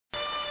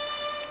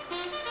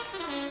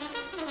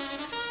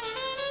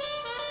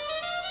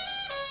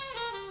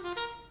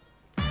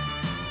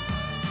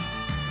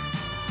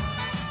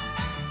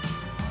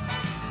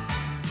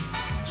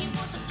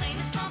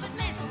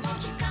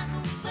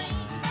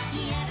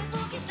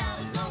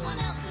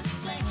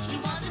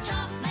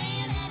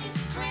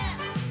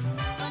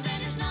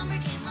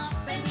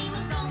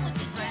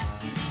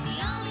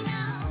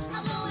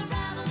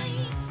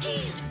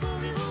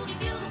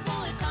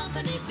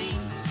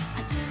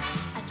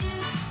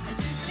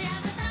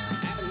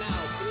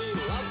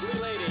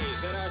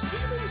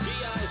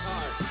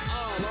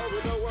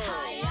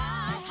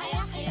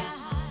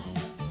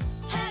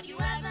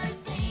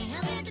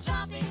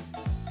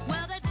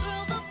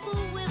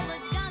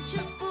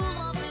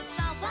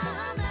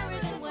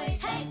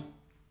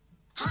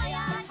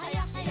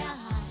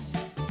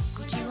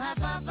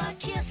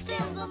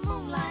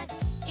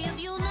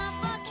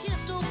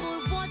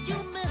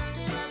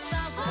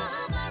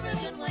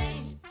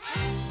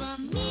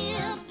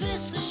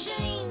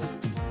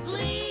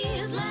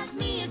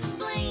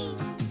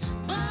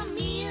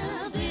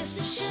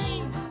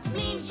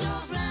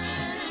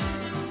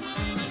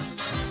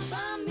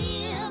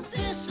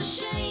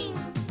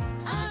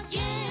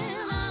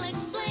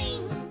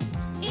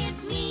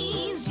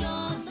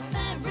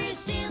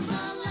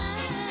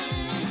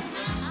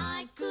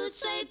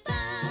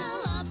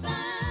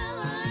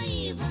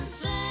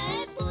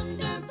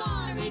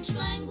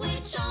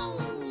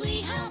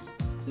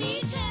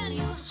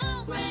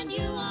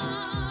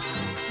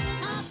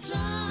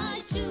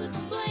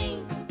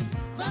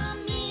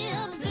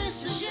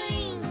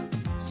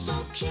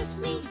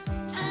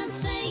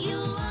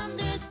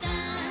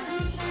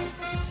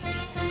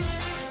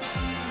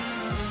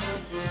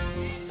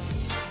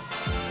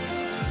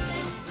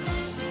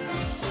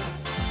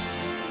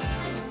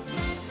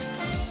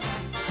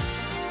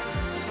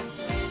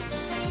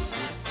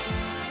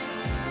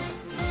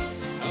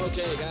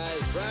Okay, guys,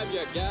 grab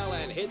your gal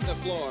and hit the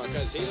floor,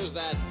 cause here's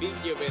that beat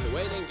you've been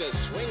waiting to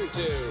swing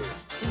to.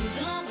 Who's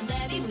the loving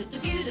daddy with the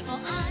beautiful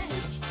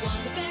eyes? One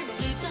of the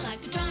favorite loops I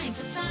like to try and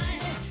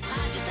emphasize.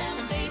 I just tell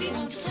him, baby,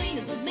 won't you swing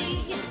it with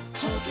me?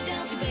 Hope you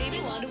down to baby,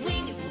 what a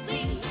wing it will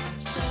be.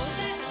 So is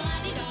that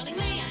flighty, darling,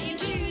 may I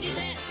introduce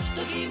that?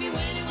 So keep me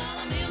waiting while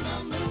I'm in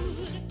the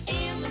mood.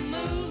 In the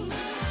mood.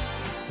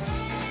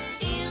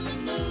 In the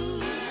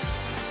mood.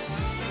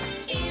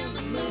 In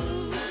the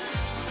mood.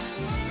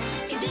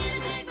 It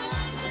didn't take me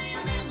long to say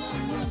I'm in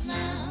the mood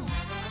now.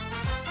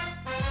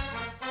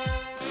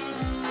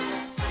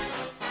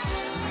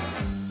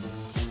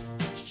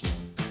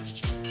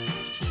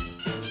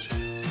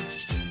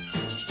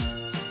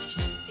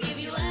 If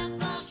you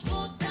ever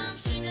go down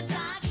string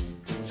attack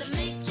to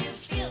make you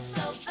feel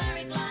so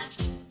very glad,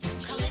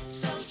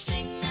 calypso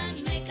sing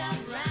and make up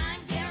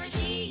rhyme,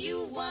 guarantee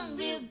you one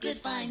real good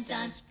fine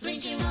time,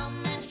 drinking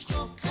rum